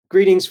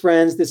Greetings,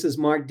 friends. This is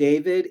Mark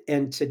David,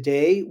 and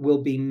today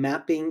we'll be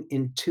mapping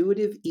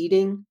intuitive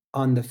eating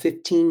on the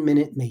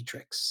 15-minute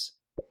matrix.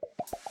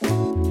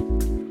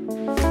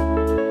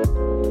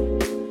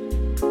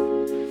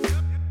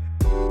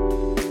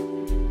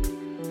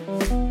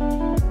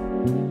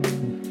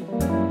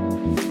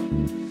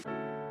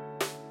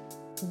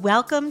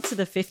 Welcome to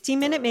the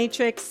 15-Minute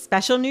Matrix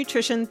Special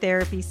Nutrition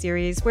Therapy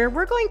Series, where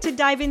we're going to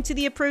dive into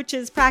the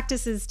approaches,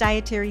 practices,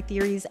 dietary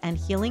theories, and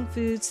healing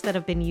foods that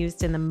have been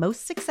used in the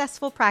most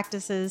successful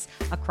practices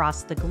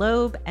across the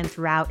globe and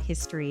throughout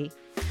history.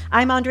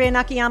 I'm Andrea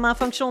Nakayama,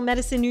 functional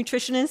medicine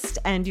nutritionist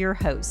and your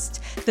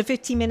host. The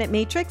 15-Minute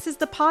Matrix is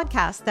the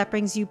podcast that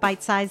brings you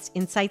bite-sized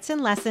insights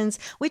and lessons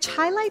which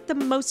highlight the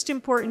most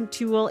important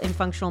tool in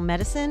functional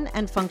medicine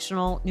and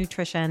functional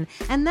nutrition,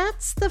 and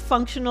that's the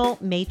functional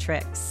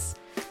matrix.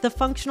 The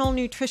functional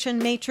nutrition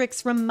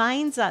matrix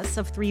reminds us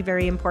of three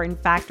very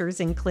important factors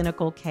in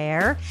clinical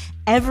care.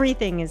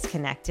 Everything is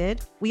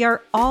connected. We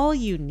are all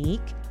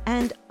unique.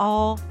 And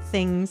all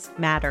things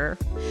matter.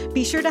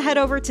 Be sure to head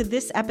over to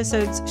this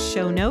episode's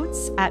show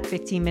notes at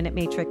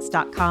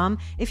 15minutematrix.com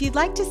if you'd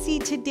like to see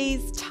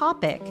today's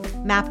topic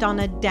mapped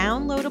on a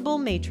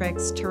downloadable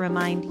matrix to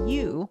remind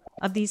you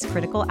of these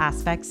critical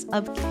aspects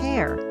of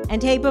care.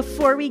 And hey,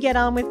 before we get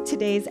on with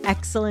today's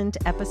excellent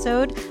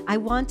episode, I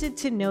wanted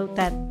to note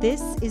that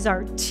this is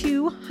our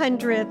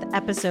 200th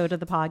episode of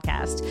the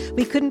podcast.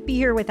 We couldn't be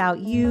here without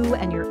you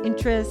and your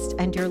interest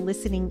and your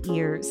listening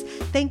ears.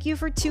 Thank you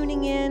for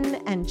tuning in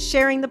and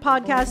sharing the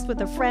podcast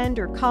with a friend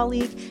or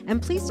colleague.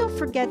 And please don't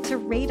forget to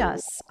rate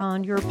us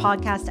on your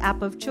podcast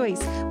app of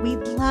choice.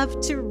 We'd love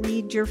to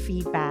read your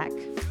feedback.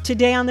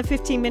 Today on the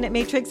 15-Minute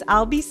Matrix,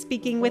 I'll be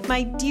speaking with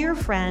my dear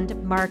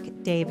friend, Mark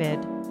David.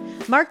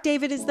 Mark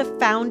David is the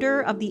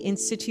founder of the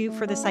Institute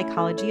for the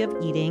Psychology of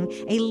Eating,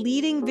 a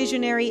leading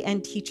visionary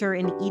and teacher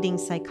in eating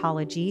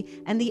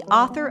psychology, and the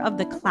author of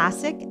the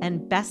classic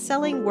and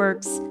best-selling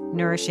works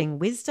Nourishing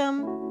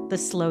Wisdom, The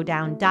Slow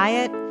Down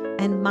Diet,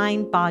 and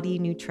Mind-Body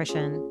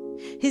Nutrition.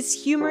 His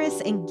humorous,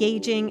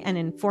 engaging, and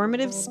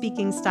informative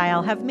speaking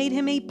style have made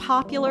him a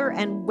popular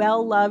and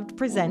well-loved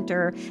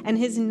presenter, and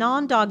his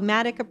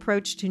non-dogmatic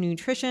approach to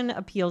nutrition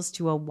appeals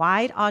to a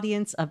wide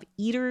audience of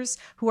eaters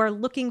who are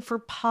looking for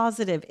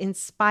positive,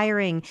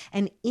 inspiring,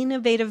 and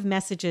innovative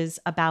messages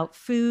about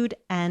food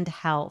and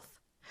health.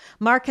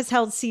 Mark has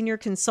held senior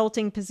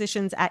consulting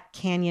positions at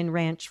Canyon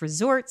Ranch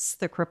Resorts,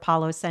 the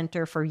Kripalu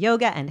Center for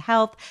Yoga and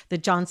Health, the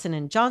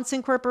Johnson &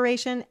 Johnson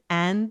Corporation,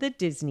 and the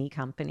Disney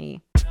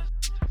Company.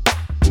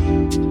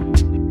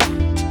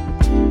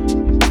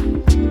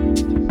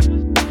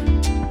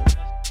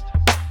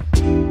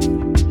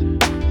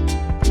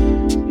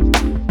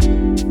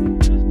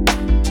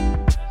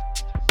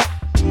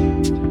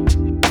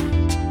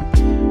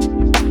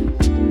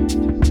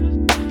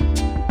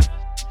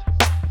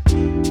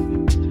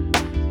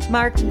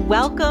 Mark,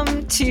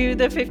 welcome to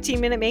the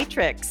 15-Minute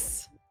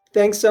Matrix.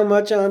 Thanks so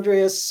much,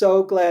 Andrea.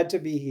 So glad to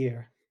be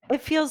here. It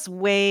feels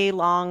way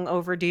long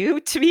overdue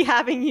to be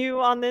having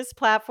you on this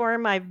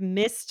platform. I've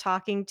missed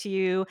talking to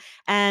you,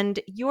 and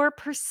your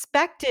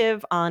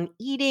perspective on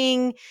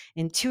eating,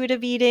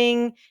 intuitive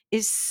eating,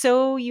 is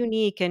so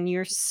unique, and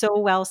you're so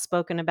well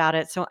spoken about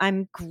it. So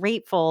I'm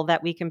grateful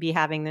that we can be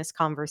having this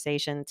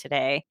conversation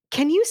today.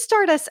 Can you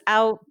start us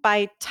out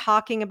by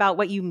talking about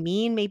what you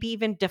mean, maybe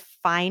even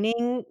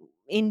defining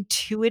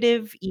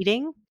intuitive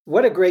eating?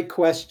 What a great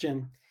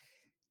question.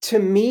 To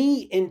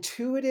me,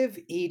 intuitive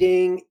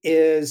eating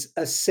is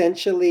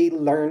essentially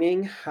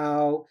learning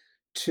how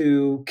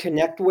to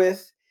connect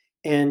with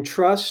and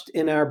trust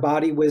in our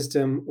body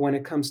wisdom when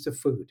it comes to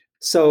food.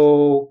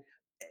 So,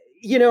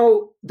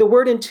 the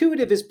word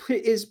intuitive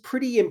is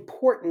pretty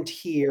important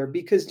here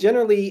because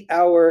generally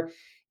our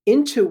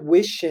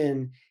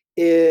intuition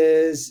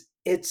is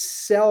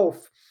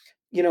itself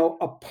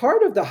a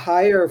part of the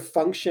higher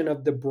function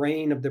of the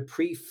brain of the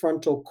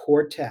prefrontal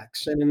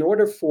cortex. And in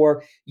order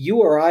for you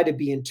or I to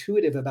be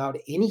intuitive about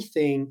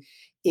anything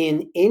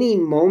in any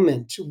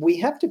moment, we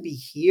have to be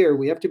here,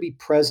 we have to be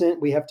present,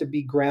 we have to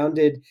be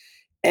grounded,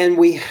 and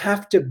we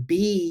have to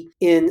be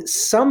in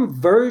some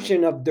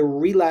version of the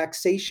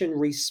relaxation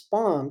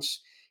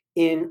response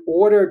in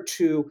order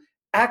to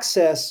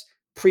access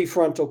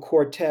prefrontal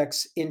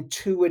cortex,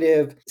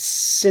 intuitive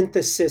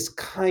synthesis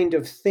kind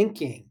of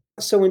thinking.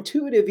 So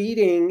intuitive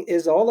eating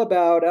is all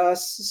about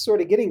us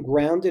sort of getting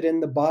grounded in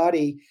the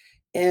body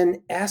and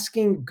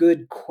asking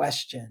good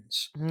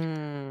questions.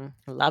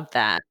 Love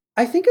that.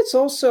 I think it's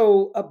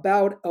also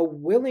about a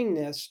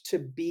willingness to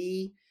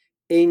be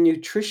a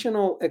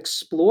nutritional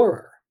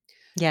explorer.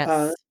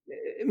 Yes.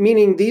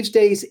 Meaning these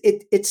days,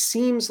 it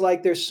seems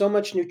like there's so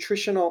much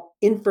nutritional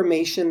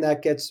information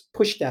that gets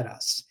pushed at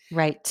us.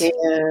 Right.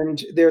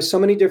 And there's so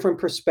many different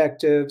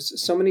perspectives,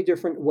 so many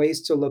different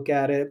ways to look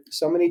at it,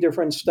 so many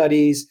different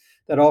studies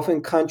that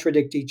often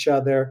contradict each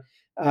other.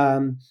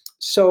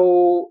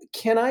 So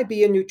can I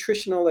be a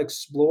nutritional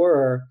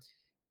explorer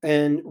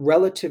and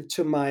relative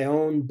to my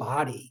own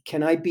body?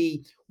 Can I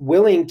be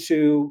willing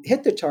to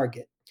hit the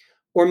target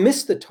or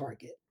miss the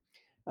target?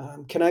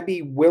 Can I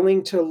be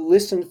willing to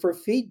listen for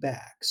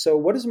feedback? So,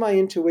 what does my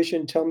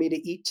intuition tell me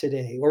to eat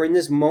today or in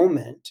this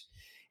moment?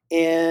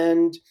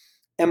 And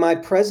am I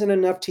present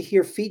enough to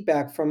hear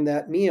feedback from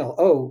that meal?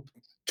 Oh,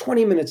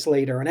 20 minutes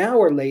later, an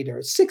hour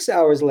later, 6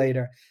 hours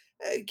later.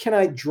 Can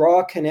I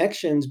draw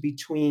connections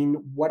between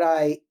what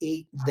I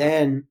ate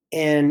then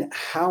and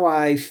how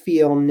I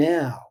feel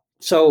now?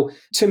 So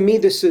to me,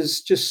 this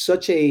is just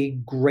such a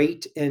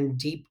great and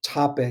deep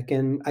topic,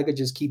 and I could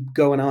just keep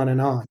going on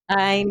and on.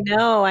 I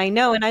know.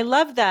 And I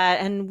love that.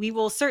 And we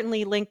will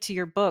certainly link to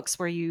your books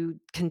where you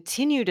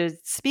continue to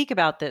speak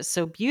about this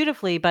so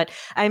beautifully. But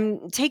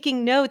I'm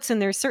taking notes,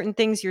 and there's certain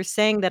things you're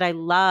saying that I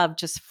love,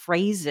 just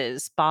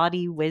phrases,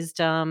 body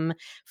wisdom,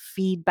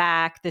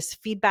 feedback, this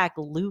feedback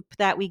loop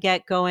that we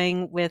get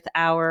going with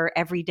our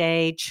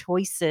everyday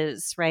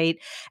choices, right?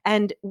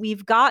 And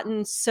we've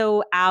gotten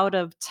so out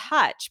of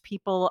touch.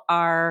 People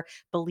are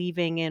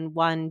believing in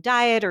one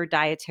diet or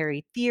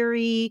dietary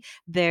theory.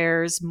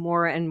 There's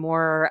more and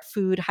more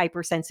food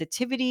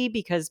hypersensitivity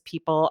because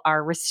people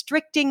are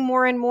restricting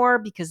more and more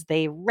because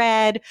they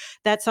read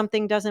that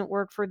something doesn't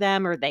work for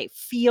them, or they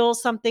feel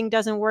something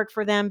doesn't work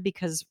for them,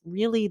 because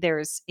really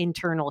there's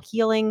internal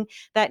healing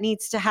that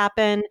needs to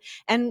happen.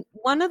 And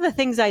one of the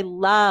things I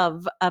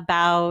love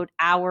about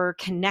our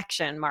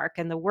connection, Mark,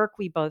 and the work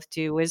we both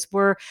do is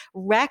we're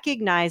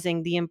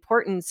recognizing the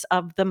importance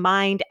of the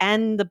mind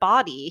and the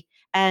body,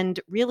 and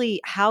really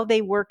how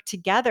they work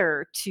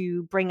together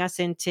to bring us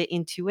into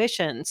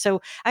intuition.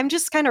 So I'm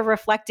just kind of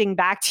reflecting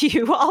back to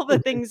you all the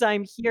things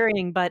I'm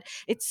hearing, but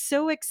it's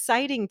so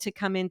exciting to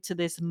come into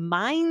this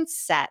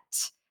mindset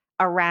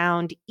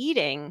around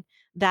eating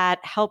that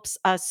helps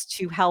us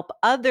to help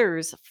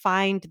others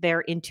find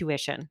their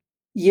intuition.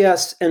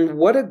 Yes, and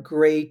what a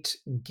great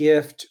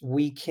gift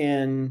we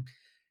can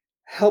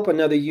help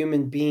another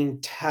human being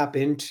tap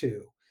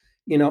into.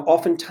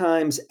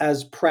 Oftentimes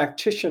as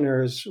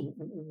practitioners,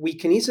 we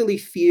can easily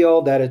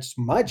feel that it's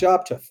my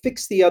job to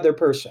fix the other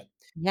person.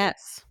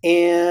 Yes.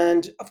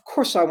 And of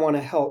course, I want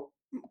to help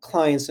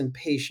clients and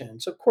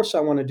patients. Of course,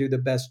 I want to do the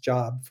best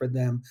job for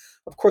them.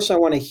 Of course, I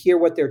want to hear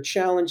what their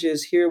challenge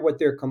is, hear what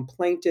their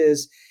complaint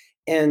is,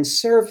 and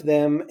serve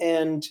them.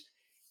 And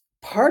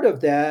part of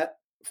that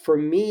for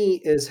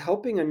me is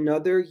helping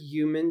another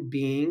human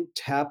being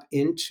tap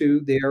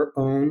into their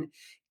own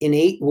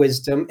innate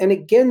wisdom. And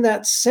again,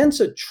 that sense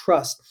of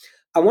trust.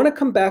 I want to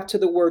come back to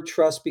the word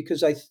trust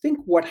because I think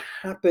what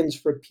happens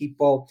for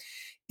people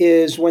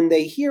is when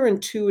they hear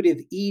intuitive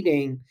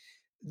eating,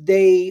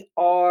 they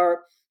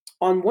are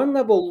on one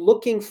level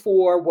looking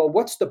for, well,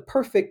 what's the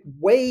perfect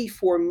way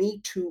for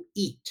me to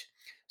eat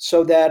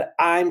so that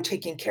I'm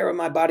taking care of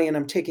my body and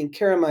I'm taking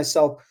care of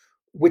myself,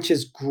 which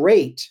is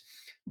great.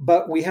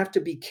 But we have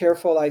to be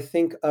careful, I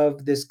think,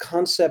 of this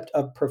concept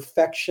of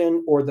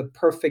perfection or the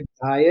perfect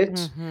diet,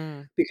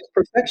 Hmm. because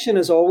perfection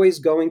is always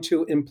going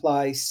to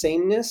imply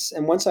sameness.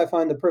 And once I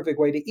find the perfect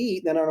way to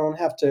eat, then I don't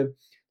have to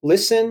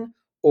listen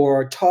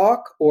or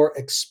talk or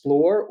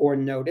explore or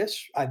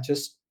notice. I've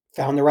just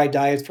found the right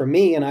diet for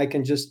me and I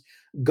can just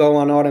go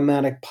on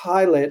automatic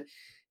pilot.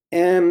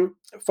 And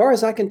as far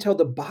as I can tell,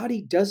 the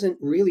body doesn't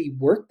really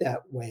work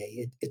that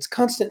way. It's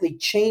constantly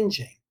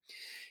changing.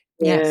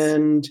 Yes.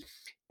 And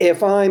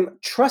if I'm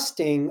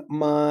trusting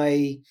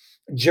my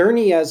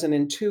journey as an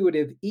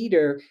intuitive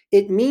eater,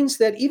 it means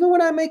that even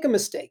when I make a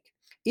mistake,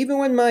 even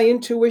when my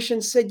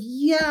intuition said,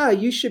 yeah,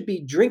 you should be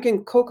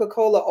drinking Coca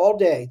Cola all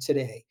day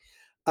today,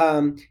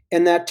 and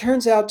that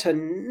turns out to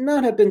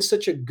not have been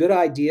such a good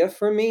idea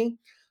for me,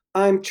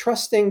 I'm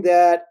trusting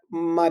that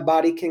my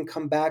body can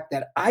come back,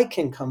 that I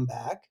can come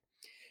back,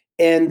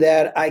 and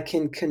that I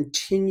can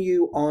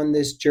continue on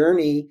this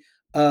journey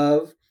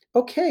of,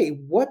 okay,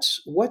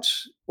 what's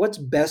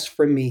best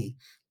for me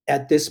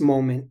at this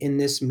moment in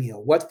this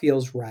meal? What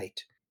feels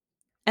right?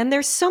 And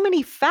there's so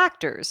many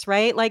factors,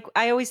 right? Like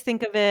I always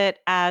think of it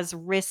as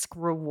risk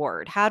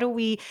reward. How do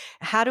we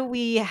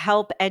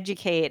help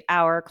educate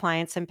our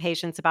clients and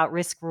patients about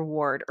risk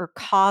reward or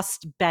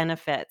cost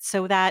benefit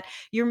so that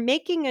you're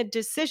making a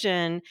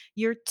decision,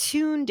 you're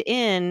tuned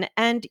in,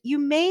 and you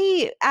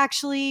may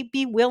actually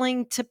be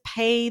willing to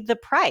pay the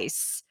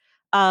price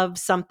of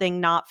something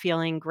not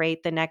feeling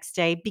great the next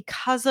day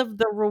because of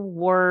the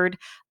reward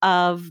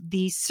of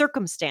these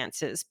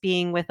circumstances,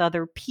 being with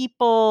other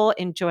people,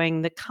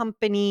 enjoying the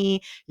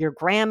company, your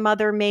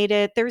grandmother made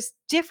it. There's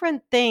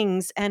different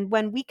things. And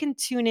when we can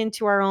tune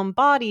into our own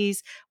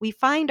bodies, we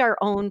find our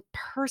own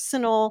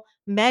personal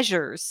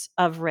measures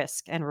of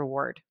risk and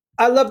reward.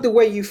 I love the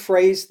way you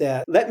phrase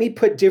that. Let me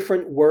put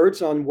different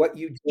words on what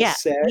you Yeah,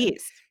 just said.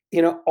 please.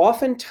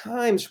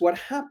 Oftentimes what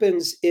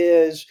happens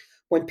is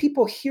when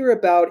people hear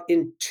about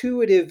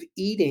intuitive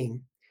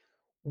eating,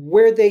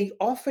 where they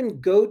often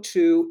go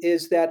to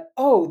is that,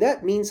 oh,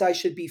 that means I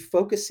should be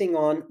focusing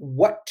on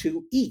what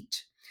to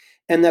eat.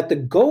 And that the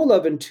goal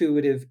of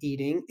intuitive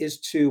eating is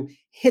to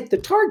hit the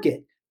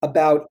target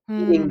about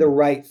eating the Hmm.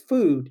 right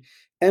food.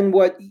 And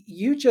what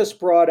you just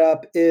brought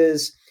up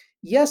is,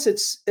 yes,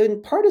 it's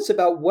in part it's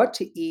about what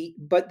to eat,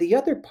 but the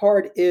other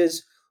part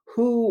is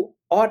who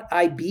ought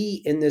I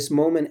be in this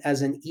moment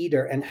as an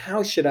eater, and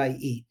how should I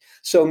eat?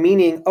 So,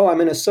 meaning, oh,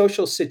 I'm in a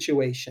social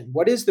situation.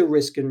 What is the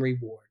risk and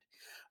reward?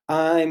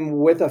 I'm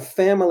with a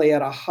family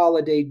at a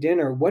holiday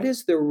dinner. What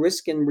is the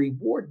risk and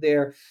reward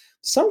there?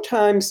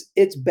 Sometimes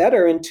it's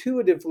better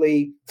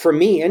intuitively, for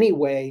me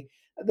anyway,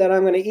 that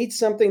I'm going to eat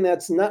something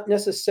that's not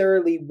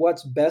necessarily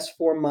what's best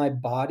for my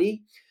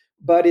body,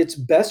 but it's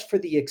best for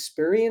the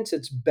experience,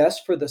 it's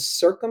best for the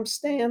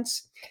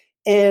circumstance.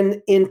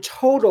 And in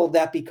total,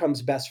 that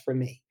becomes best for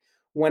me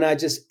when I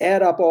just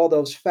add up all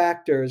those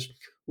factors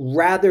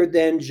rather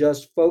than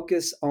just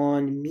focus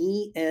on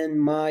me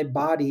and my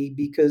body,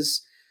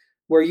 because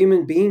we're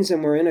human beings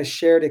and we're in a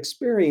shared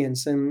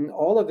experience, and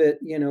all of it,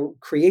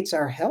 creates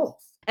our health.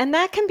 And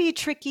that can be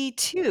tricky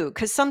too,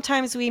 because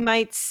sometimes we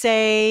might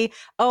say,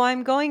 oh,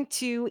 I'm going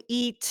to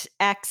eat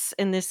X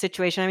in this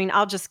situation. I mean,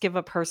 I'll just give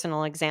a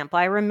personal example.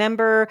 I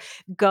remember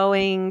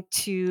going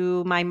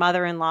to my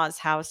mother in law's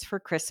house for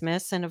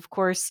Christmas. And of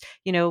course,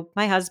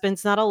 my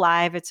husband's not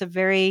alive. It's a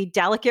very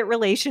delicate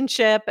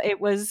relationship.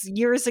 It was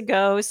years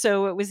ago.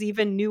 So it was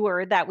even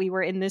newer that we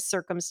were in this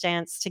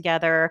circumstance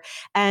together.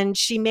 And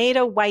she made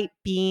a white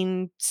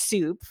bean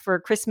soup for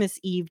Christmas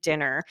Eve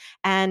dinner.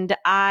 And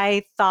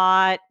I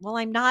thought, well,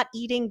 I'm not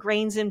eating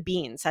grains and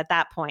beans at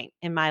that point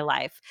in my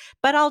life,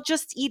 but I'll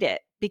just eat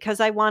it because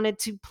I wanted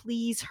to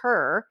please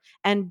her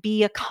and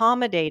be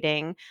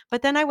accommodating.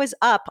 But then I was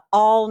up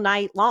all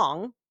night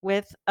long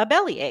with a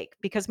bellyache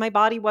because my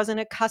body wasn't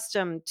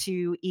accustomed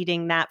to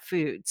eating that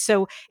food.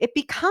 So it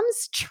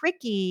becomes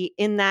tricky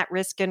in that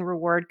risk and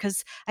reward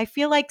because I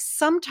feel like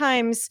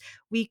sometimes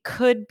we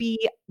could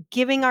be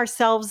giving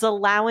ourselves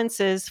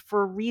allowances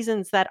for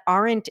reasons that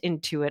aren't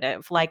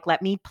intuitive, like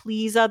let me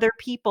please other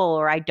people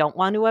or I don't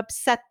want to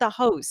upset the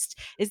host.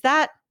 Is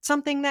that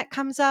something that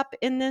comes up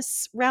in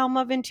this realm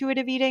of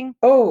intuitive eating?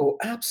 Oh,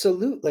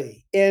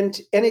 absolutely. And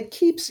it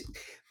keeps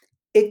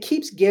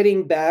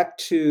getting back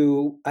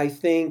to, I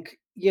think,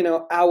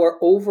 our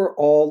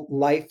overall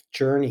life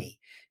journey,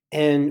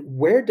 and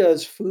where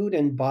does food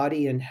and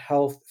body and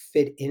health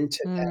fit into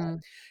that?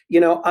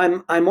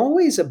 Mm, I'm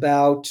always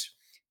about,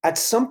 at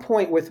some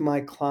point with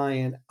my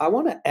client, I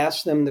want to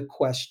ask them the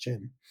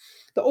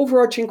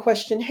overarching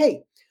question,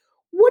 hey,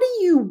 what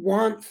do you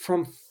want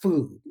from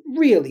food?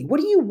 Really? What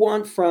do you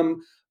want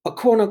from a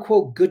quote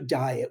unquote good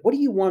diet? What do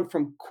you want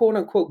from quote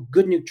unquote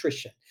good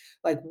nutrition?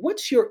 Like,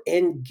 what's your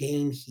end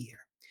game here?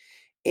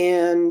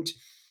 And,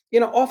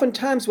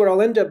 oftentimes what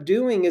I'll end up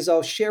doing is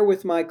I'll share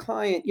with my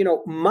client,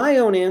 my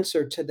own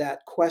answer to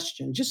that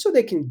question, just so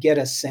they can get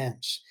a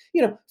sense.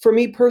 For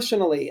me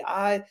personally,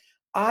 I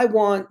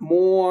want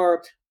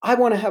more. I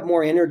want to have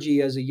more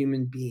energy as a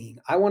human being.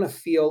 I want to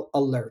feel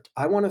alert.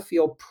 I want to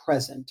feel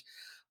present.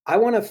 I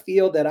want to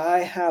feel that I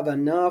have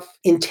enough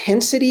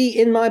intensity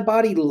in my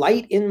body,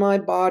 light in my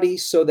body,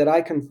 so that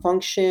I can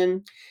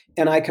function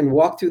and I can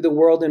walk through the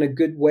world in a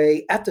good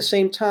way. At the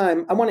same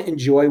time, I want to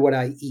enjoy what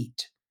I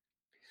eat.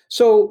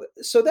 So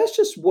that's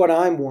just what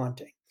I'm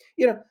wanting.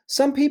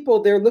 Some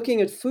people, they're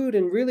looking at food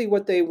and really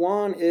what they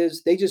want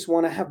is they just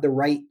want to have the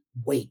right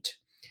weight.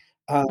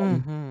 Um,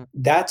 mhm.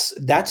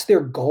 that's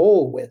their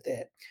goal with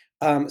it.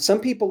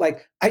 Some people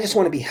like, I just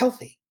want to be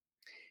healthy.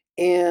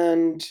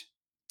 And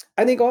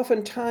I think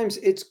oftentimes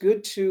it's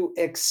good to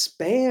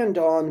expand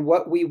on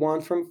what we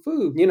want from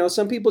food.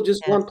 Some people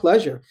just want Yes.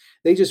 pleasure.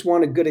 They just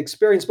want a good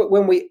experience. But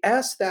when we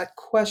ask that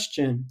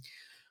question,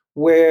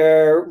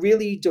 we're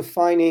really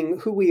defining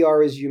who we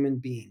are as human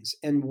beings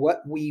and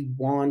what we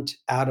want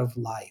out of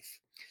life.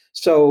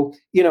 So,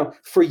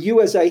 for you,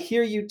 as I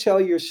hear you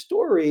tell your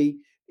story,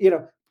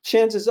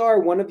 chances are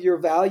one of your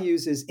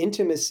values is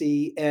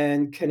intimacy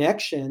and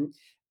connection,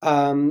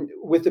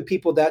 with the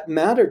people that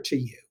matter to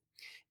you.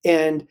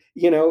 And,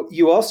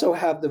 you also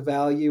have the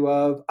value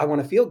of, I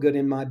want to feel good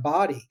in my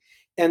body.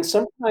 And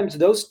sometimes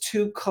those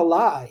two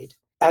collide,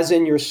 as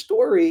in your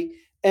story.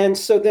 And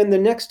so then the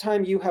next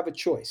time you have a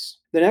choice,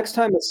 the next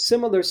time a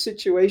similar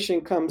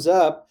situation comes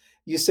up,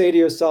 you say to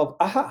yourself,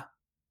 aha,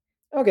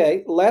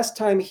 okay, last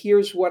time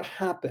here's what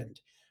happened.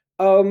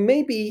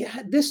 Maybe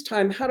this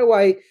time, how do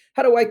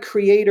I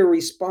create a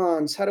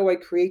response? How do I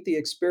create the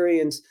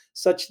experience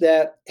such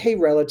that, hey,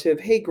 relative,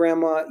 hey,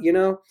 grandma,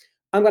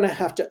 I'm going to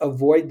have to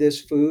avoid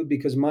this food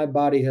because my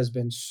body has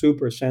been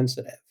super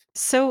sensitive.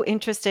 So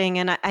interesting.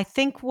 And I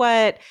think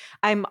what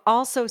I'm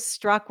also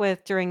struck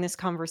with during this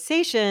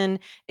conversation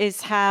is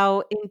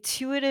how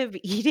intuitive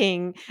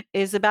eating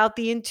is about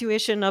the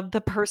intuition of the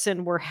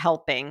person we're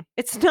helping.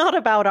 It's not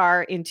about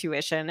our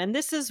intuition. And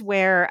this is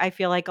where I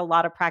feel like a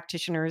lot of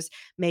practitioners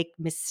make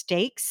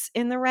mistakes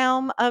in the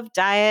realm of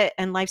diet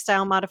and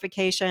lifestyle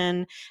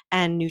modification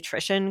and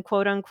nutrition,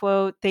 quote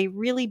unquote. They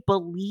really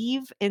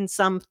believe in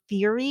some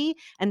theory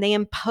and they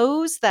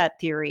impose that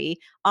theory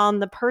on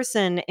the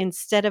person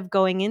instead of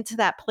going into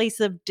that place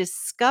of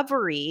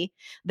discovery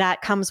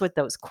that comes with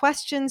those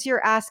questions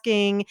you're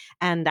asking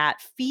and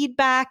that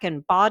feedback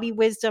and body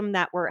wisdom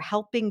that we're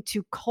helping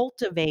to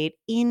cultivate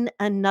in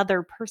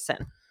another person.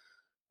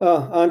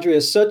 Oh,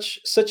 Andrea, such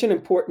an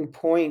important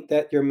point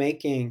that you're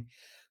making.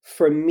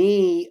 For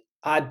me,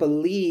 I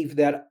believe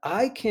that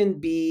I can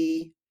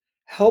be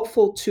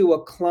helpful to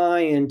a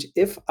client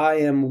if I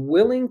am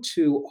willing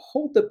to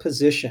hold the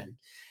position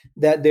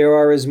that there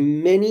are as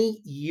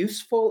many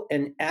useful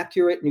and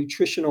accurate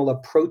nutritional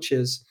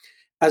approaches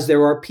as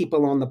there are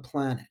people on the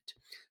planet.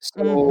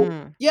 So,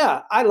 Mhm.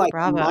 yeah, I like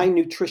my Bravo.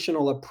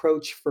 nutritional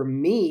approach for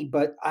me,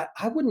 but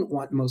I wouldn't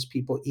want most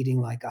people eating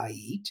like I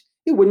eat.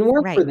 It wouldn't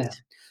work for Right. them.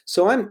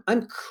 So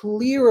I'm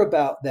clear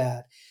about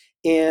that.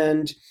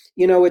 And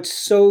it's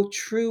so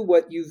true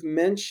what you've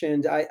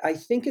mentioned. I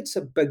think it's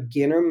a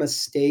beginner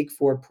mistake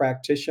for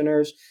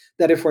practitioners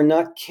that if we're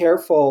not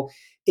careful,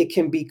 it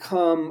can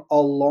become a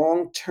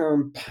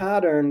long-term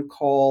pattern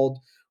called,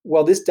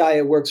 well, this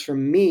diet works for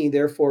me,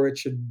 therefore it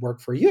should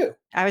work for you.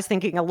 I was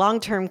thinking a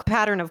long-term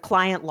pattern of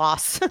client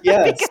loss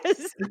Yes.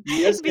 because Yes,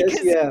 yes,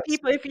 because yes.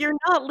 people, if you're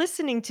not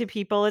listening to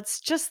people, it's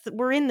just that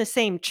we're in the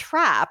same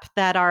trap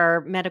that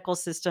our medical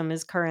system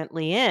is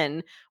currently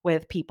in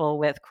with people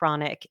with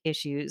chronic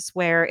issues,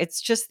 where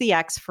it's just the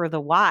X for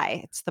the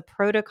Y. It's the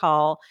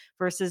protocol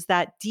versus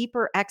that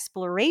deeper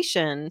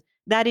exploration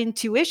that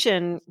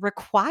intuition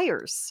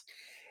requires.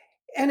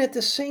 And at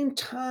the same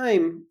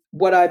time,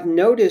 what I've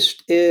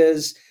noticed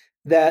is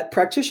that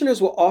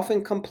practitioners will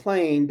often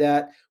complain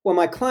that, well,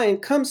 my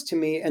client comes to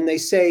me and they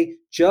say,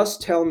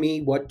 just tell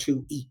me what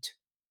to eat.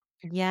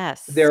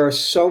 Yes. There are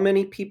so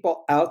many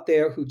people out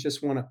there who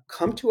just want to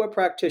come to a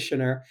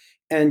practitioner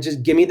and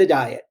just give me the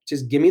diet,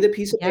 just give me the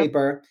piece of Yep.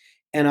 paper,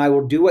 and I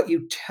will do what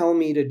you tell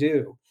me to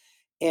do.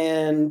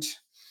 And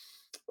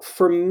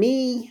for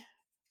me,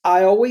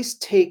 I always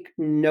take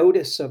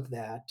notice of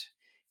that.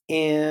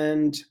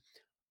 And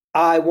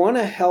I want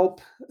to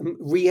help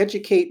re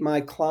educate my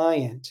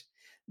client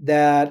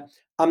that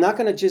I'm not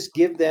going to just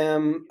give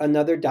them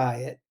another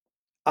diet.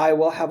 I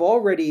will have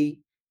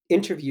already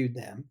interviewed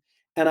them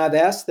and I've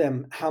asked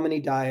them, how many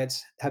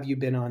diets have you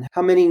been on?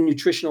 How many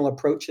nutritional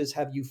approaches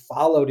have you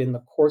followed in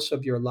the course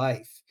of your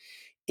life?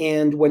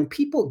 And when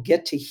people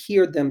get to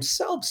hear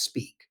themselves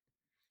speak,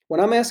 when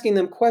I'm asking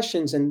them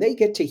questions and they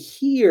get to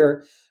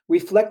hear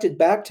reflected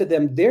back to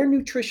them their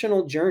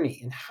nutritional journey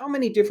and how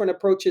many different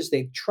approaches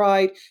they've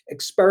tried,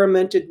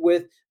 experimented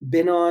with,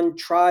 been on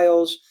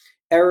trials,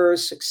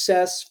 errors,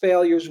 success,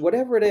 failures,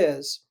 whatever it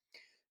is,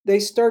 they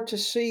start to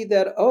see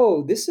that,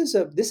 oh, this is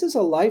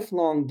a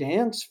lifelong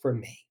dance for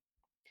me.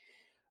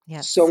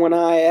 So Yes. when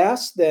I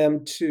ask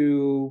them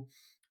to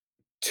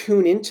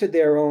tune into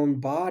their own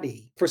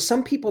body, for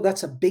some people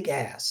that's a big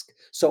ask.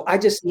 So I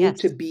just need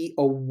to Yes. be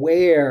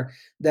aware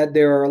that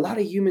there are a lot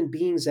of human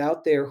beings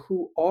out there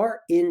who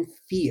are in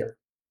fear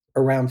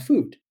around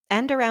food.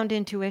 And around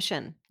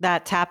intuition,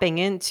 that tapping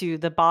into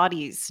the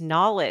body's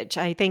knowledge.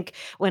 I think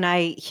when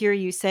I hear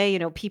you say,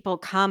 people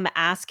come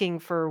asking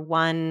for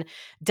one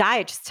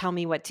diet, just tell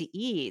me what to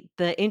eat.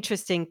 The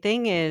interesting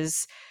thing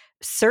is,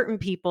 certain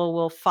people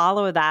will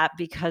follow that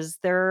because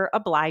they're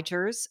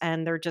obligers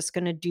and they're just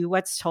going to do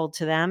what's told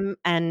to them.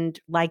 And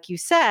like you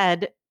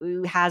said,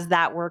 has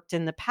that worked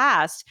in the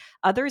past?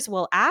 Others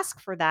will ask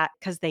for that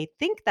because they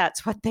think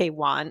that's what they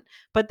want,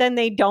 but then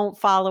they don't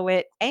follow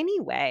it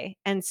anyway.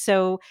 And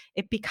so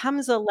it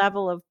becomes a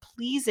level of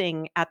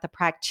pleasing at the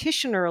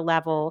practitioner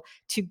level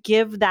to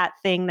give that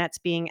thing that's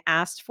being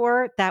asked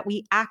for that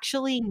we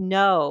actually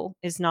know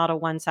is not a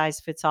one size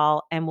fits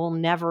all and will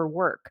never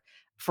work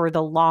for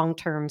the long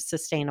term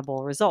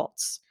sustainable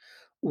results.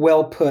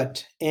 Well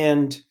put.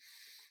 And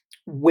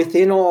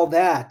within all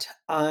that,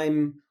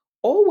 I'm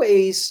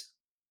always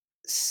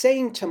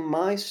saying to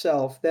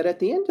myself that at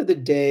the end of the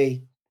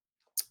day,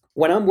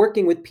 when I'm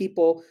working with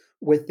people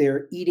with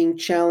their eating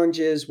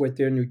challenges, with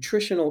their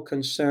nutritional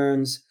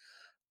concerns,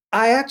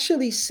 I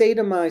actually say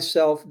to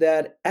myself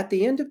that at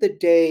the end of the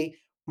day,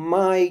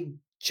 my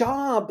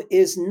job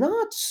is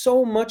not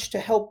so much to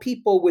help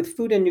people with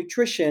food and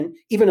nutrition,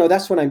 even though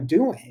that's what I'm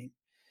doing.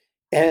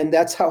 And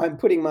that's how I'm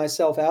putting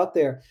myself out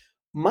there.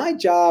 My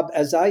job,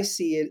 as I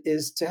see it,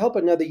 is to help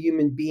another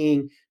human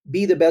being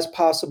be the best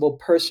possible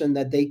person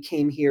that they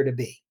came here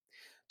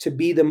to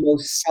be the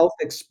most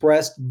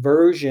self-expressed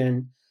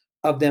version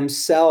of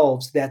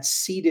themselves that's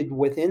seated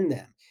within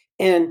them.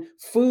 And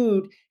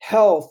food,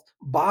 health,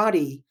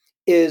 body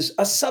is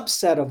a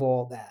subset of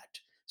all that.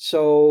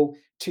 So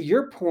to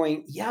your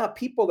point, yeah,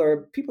 people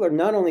are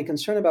not only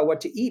concerned about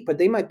what to eat, but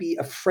they might be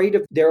afraid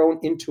of their own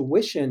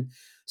intuition.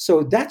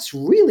 So that's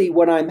really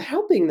what I'm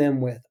helping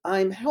them with.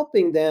 I'm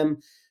helping them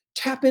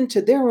tap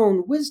into their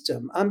own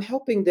wisdom. I'm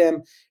helping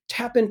them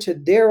tap into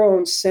their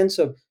own sense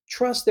of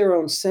trust, their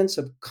own sense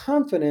of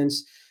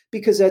confidence,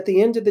 because at the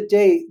end of the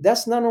day,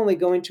 that's not only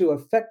going to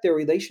affect their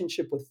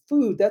relationship with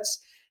food,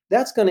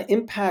 that's going to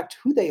impact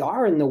who they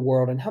are in the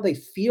world and how they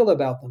feel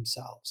about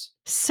themselves.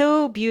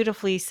 So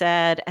beautifully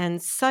said,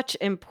 and such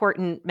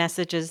important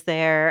messages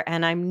there.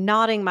 And I'm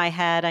nodding my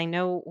head. I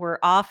know we're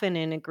often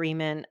in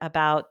agreement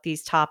about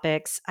these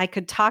topics. I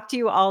could talk to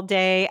you all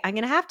day. I'm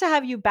going to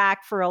have you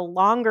back for a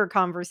longer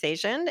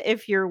conversation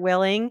if you're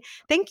willing.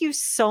 Thank you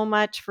so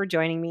much for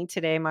joining me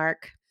today,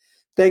 Mark.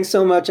 Thanks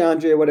so much,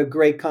 Andrea. What a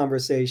great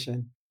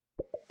conversation.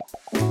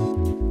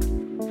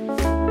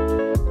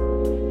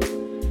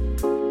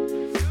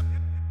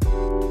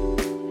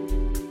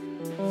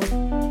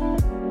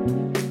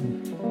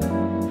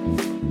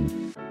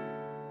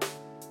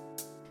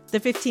 The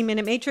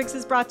 15-Minute Matrix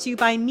is brought to you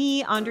by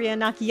me, Andrea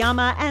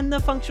Nakayama, and the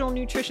Functional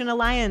Nutrition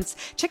Alliance.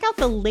 Check out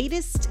the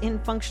latest in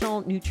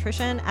functional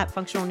nutrition at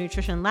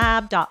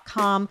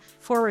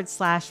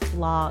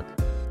functionalnutritionlab.com/blog.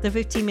 The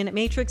 15-Minute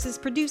Matrix is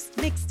produced,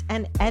 mixed,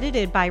 and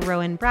edited by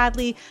Rowan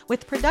Bradley,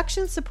 with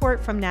production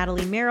support from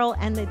Natalie Merrill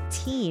and the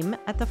team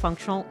at the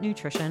Functional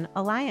Nutrition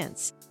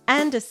Alliance.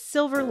 And a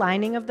silver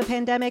lining of the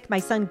pandemic, my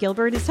son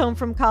Gilbert is home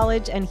from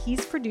college, and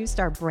he's produced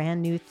our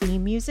brand new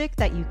theme music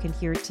that you can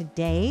hear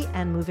today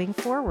and moving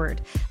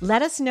forward.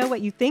 Let us know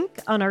what you think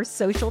on our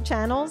social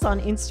channels on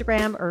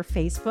Instagram or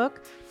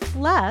Facebook.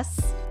 Plus,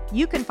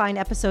 you can find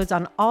episodes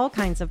on all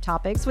kinds of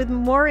topics with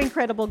more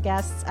incredible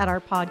guests at our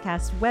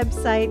podcast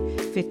website,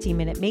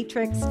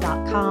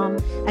 15minutematrix.com.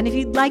 And if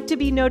you'd like to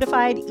be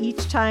notified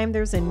each time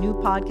there's a new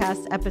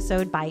podcast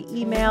episode by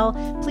email,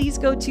 please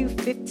go to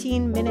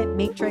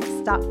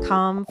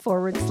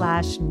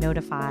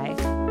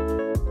 15minutematrix.com/notify.